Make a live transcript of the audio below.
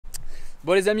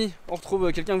Bon les amis, on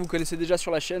retrouve quelqu'un que vous connaissez déjà sur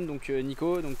la chaîne, donc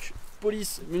Nico, donc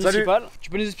police municipale. Salut.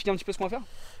 Tu peux nous expliquer un petit peu ce qu'on va faire?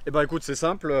 Eh ben écoute, c'est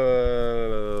simple,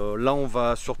 là on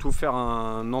va surtout faire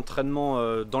un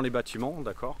entraînement dans les bâtiments,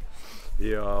 d'accord?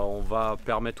 Et on va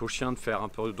permettre aux chiens de faire un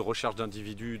peu de recherche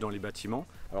d'individus dans les bâtiments.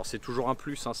 Alors c'est toujours un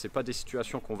plus, hein, c'est pas des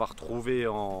situations qu'on va retrouver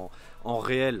en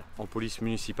réel en police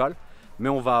municipale, mais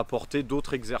on va apporter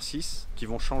d'autres exercices qui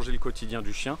vont changer le quotidien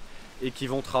du chien et qui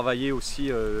vont travailler aussi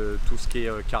tout ce qui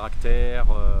est caractère,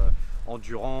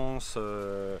 endurance,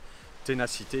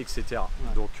 ténacité, etc.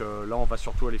 Ouais. Donc là on va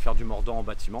surtout aller faire du mordant en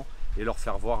bâtiment et leur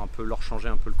faire voir un peu, leur changer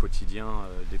un peu le quotidien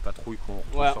des patrouilles qu'on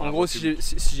retrouve. Ouais, en gros, si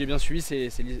j'ai bien suivi,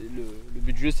 le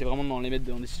but du jeu, c'est vraiment de les mettre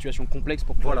dans des situations complexes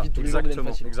pour que la vie de tous les jours devienne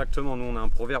facile. Exactement, nous on a un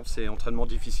proverbe, c'est entraînement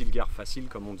difficile, guerre facile,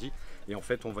 comme on dit. Et en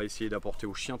fait, on va essayer d'apporter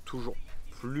au chien toujours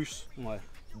plus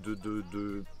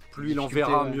plus il en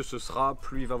verra, mieux ce sera,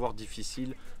 plus il va voir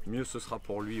difficile, mieux ce sera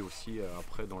pour lui aussi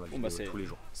après dans la vie de tous les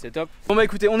jours. C'est top. Bon bah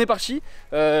écoutez, on est parti.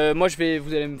 Moi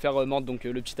vous allez me faire mordre donc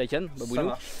le petit tacan,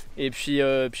 babounou. Et puis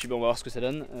bon, on va voir ce que ça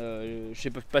donne. Je suis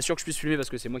pas sûr que je puisse filmer parce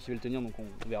que c'est moi qui vais le tenir, donc on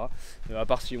verra. À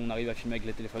part si on arrive à filmer avec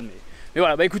le téléphone. Mais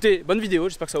voilà, bah écoutez, bonne vidéo,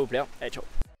 j'espère que ça va vous plaire. Allez, ciao.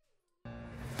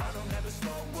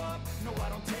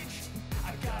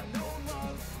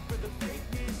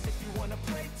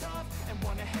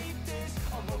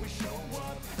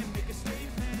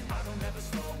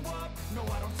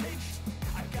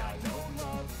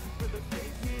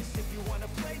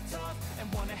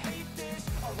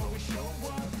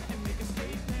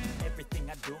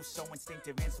 So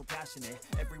instinctive and so passionate.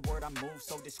 Every word I move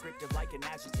so descriptive like an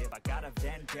adjective. I got a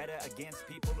vendetta against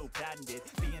people who patented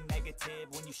being negative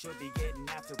when you should be getting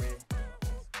after it.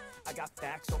 I got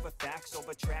facts over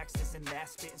tracks, this and that,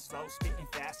 spitting slow, spitting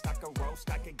fast. I could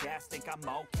roast, I could gas, think I'm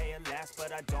okay at last,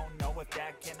 but I don't know if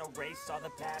that can erase all the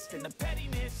past. And the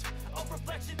pettiness, a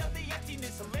reflection of the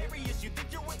emptiness. Hilarious, you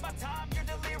think you're with my time, you're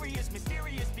delirious.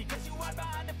 Mysterious, because you hide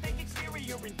behind a fake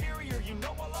exterior. Inferior, you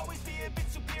know I'll always be a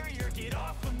bit superior. Get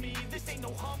off of me, this ain't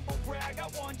no humble brag. I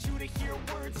want you to hear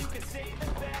words you can say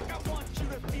them back. I want you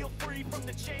to feel free from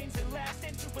the chains that last,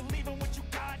 and to believe in what you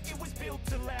got, it was built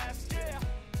to last, yeah.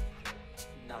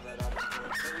 Now that I've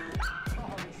been through, I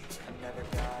never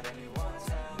got anyone's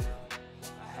help.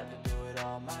 I had to do it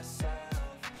all myself.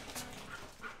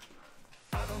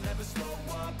 I don't ever slow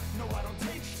up, no I don't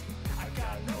take shit. I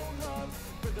got no love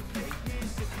for the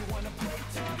fakeness. If you wanna play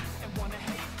tough and wanna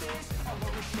hate this, I'll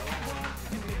always show up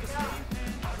and make a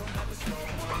statement. I don't ever slow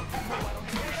up, no I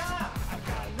don't take shit. I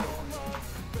got no love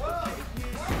for the fakeness.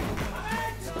 If you wanna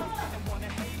play tough and wanna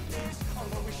hate this,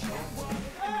 I'll always show up and make a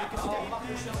statement.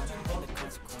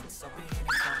 I'll be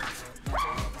incompetent,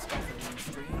 never let this guy in the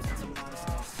streets. It's a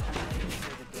monster, I'm here to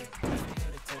save the day, I'm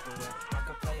here to take away. I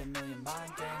could play a million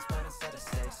mind games, but instead I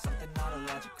say something not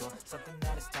illogical, something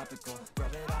that is topical.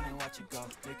 Rub it on and watch it go,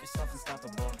 make yourself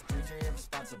unstoppable. Dreams are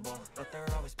irresponsible, but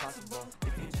they're always possible.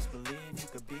 If you just believe, you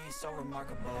could be so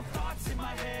remarkable. Thoughts in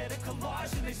my head, a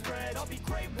collage and they spread. I'll be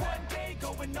great one day,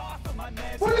 going off of my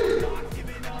meds. I'm not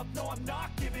giving up, no I'm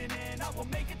not giving in. I will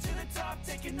make it to the top,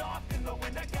 taking off in the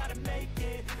wind, I gotta make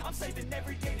it. I'm saving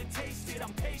every day to taste it.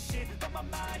 I'm patient, but my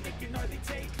mind, it can hardly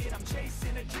take it. I'm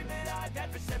chasing a dream that I've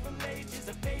had for several ages.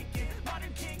 A vacant,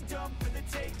 modern kingdom for the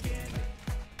taking.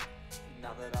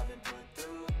 Now that I've been put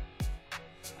through,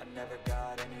 I never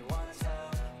got anyone's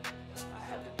help. I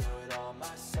had to do it all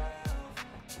myself.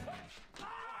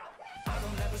 I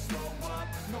don't ever slow up,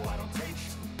 no I don't take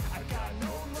shit. I got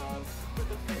no love for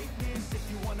the fakeness. If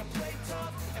you wanna play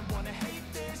tough and wanna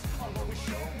hate this, I'll always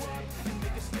show up and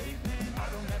make a statement. I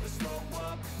don't ever slow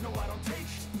up, no I don't take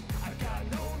shit. I got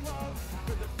no love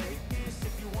for the fakeness.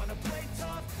 If you wanna play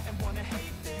tough and wanna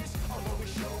hate this, I'll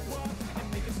always show up and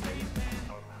make a statement.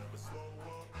 I don't ever slow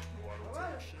up, no I don't take shit. I got no love for the fakeness. If you wanna play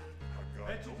tough and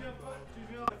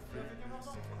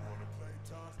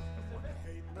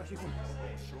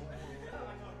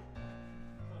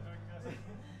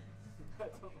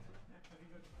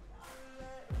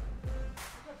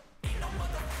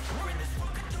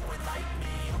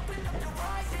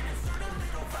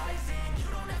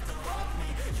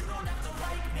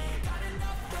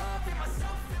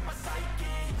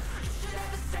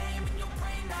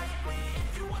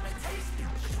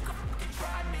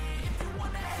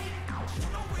wanna hate this, I'll always show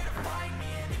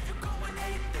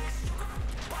up.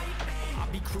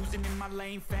 Cruising in my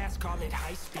lane fast, call it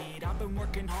high speed. I've been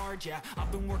working hard, yeah,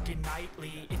 I've been working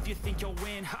nightly. If you think you'll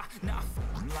win, ha, not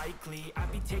likely. I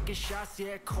be taking shots,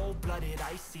 yeah, cold-blooded,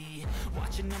 icy.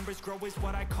 Watching numbers grow is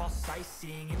what I call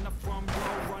sightseeing. In the front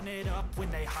row, run it up when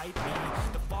they hype me.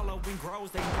 The following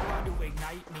grows, they know how to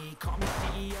ignite me. Call me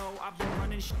CEO, I've been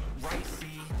running right,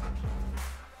 see.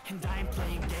 And I ain't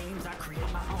playing games, I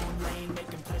create my own lane.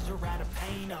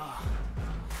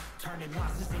 turning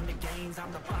losses into gains.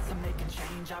 I'm the boss, I'm making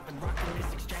change. I've been rocking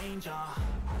this exchange,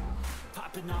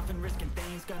 popping off and risking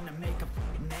things, gonna make a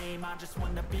name. I just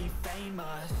wanna be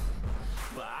famous,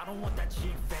 but I don't want that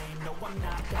cheap fame. No, I'm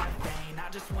not that vain. I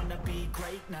just wanna be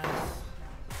greatness.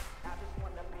 I just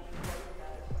wanna be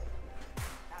greatness.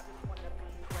 I just wanna be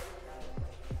greatness.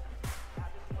 I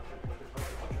just wanna be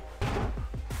greatness.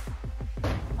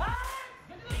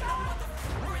 Ain't no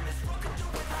motherfucker in this world could do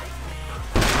it like me.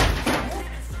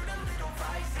 Insert a little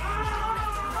vice in. You don't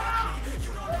have to like me.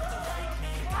 You don't have to like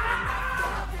me. I'm not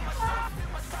love in myself, in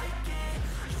my psyche.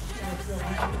 You should have the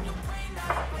same in your brain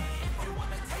as me. If you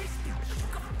wanna taste it, you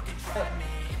can fucking try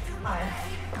me. If you wanna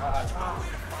hate it, just know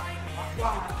where to find me. If you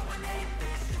go and hate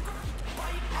this, you can fucking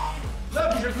fight me.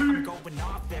 I'm going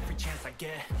off every chance I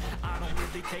get. I don't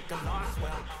really take a loss,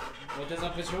 well. Tes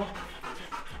impressions?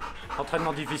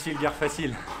 Entraînement difficile, guerre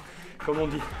facile, comme on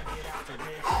dit.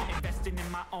 Investing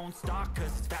in my own stock,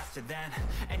 cause it's faster than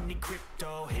any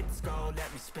crypto hits go.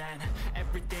 Let me spend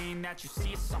everything that you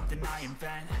see is something I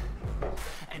invent,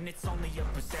 and it's only a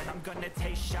percent. I'm gonna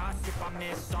take shots. If I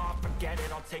miss all, forget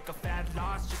it. I'll take a fat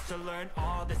loss just to learn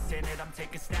all that's in it. I'm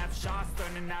taking snapshots,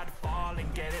 learning how to fall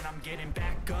and get it. I'm getting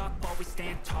back up, always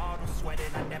stand tall, don't sweat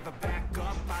it. I never back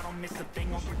up, I don't miss a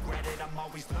thing or regret it. I'm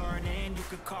always learning, you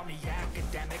could call me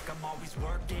academic. I'm always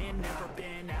working, never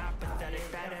been apathetic.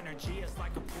 Bad energy is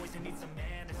like a poison, needs a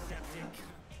man aseptic.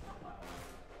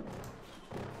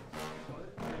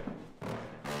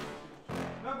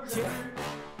 Yeah.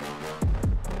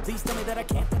 Please tell me that I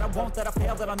can't, that I won't, that I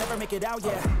fail, that I'll never make it out,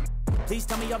 yeah. Please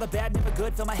tell me all the bad, never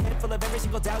good, fill my head full of every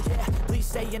single doubt, yeah. Please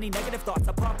say any negative thoughts,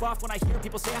 I pop off when I hear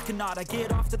people say I cannot. I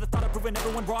get off to the thought of proving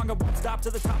everyone wrong, I won't stop to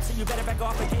the top, so you better back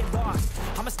off and get lost.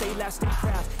 I'ma stay loud, stay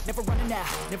proud, never running out,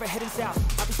 never heading south.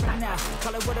 I'll be spreading out,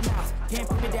 call it word of mouth, can't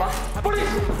put me down. I'll be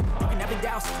getting real, you can have it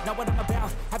doubts, not what I'm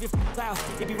about. Have your cloud,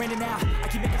 it be raining now, I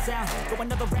keep making sound, go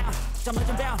another round, I'm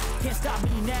legend bound, can't stop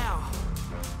me now.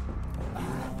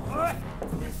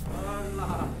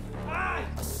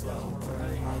 A slow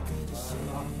burn like a disease.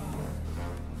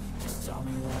 Just tell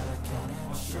me that I can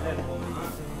and show me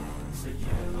things that you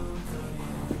couldn't.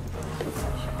 Just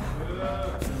tell me that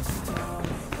I can. Just tell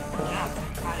me that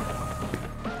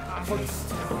I can. Just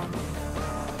tell me that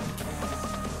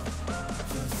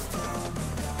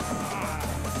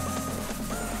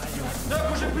I can. Ne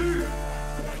bougez plus!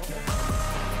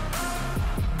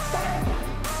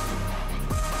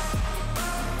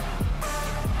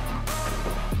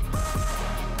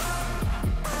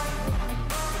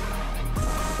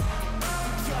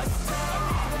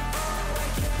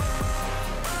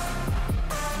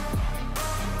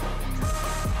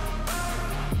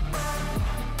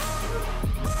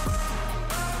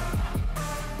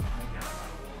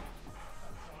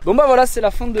 Bon bah voilà, c'est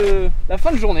la fin de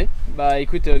journée. Bah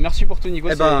écoute, merci pour tout Nico,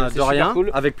 eh ben, de rien,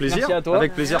 cool. Avec plaisir. Merci à toi.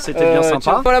 Avec plaisir, c'était bien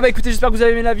sympa. Voilà, bah écoutez, j'espère que vous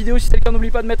avez aimé la vidéo. Si c'est le cas,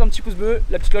 n'oubliez pas de mettre un petit pouce bleu,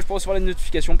 la petite cloche pour recevoir les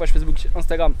notifications, page Facebook,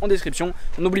 Instagram en description.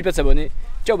 N'oubliez pas de s'abonner.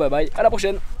 Ciao, bye bye, à la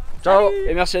prochaine. Ciao.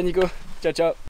 Et merci à Nico. Ciao ciao.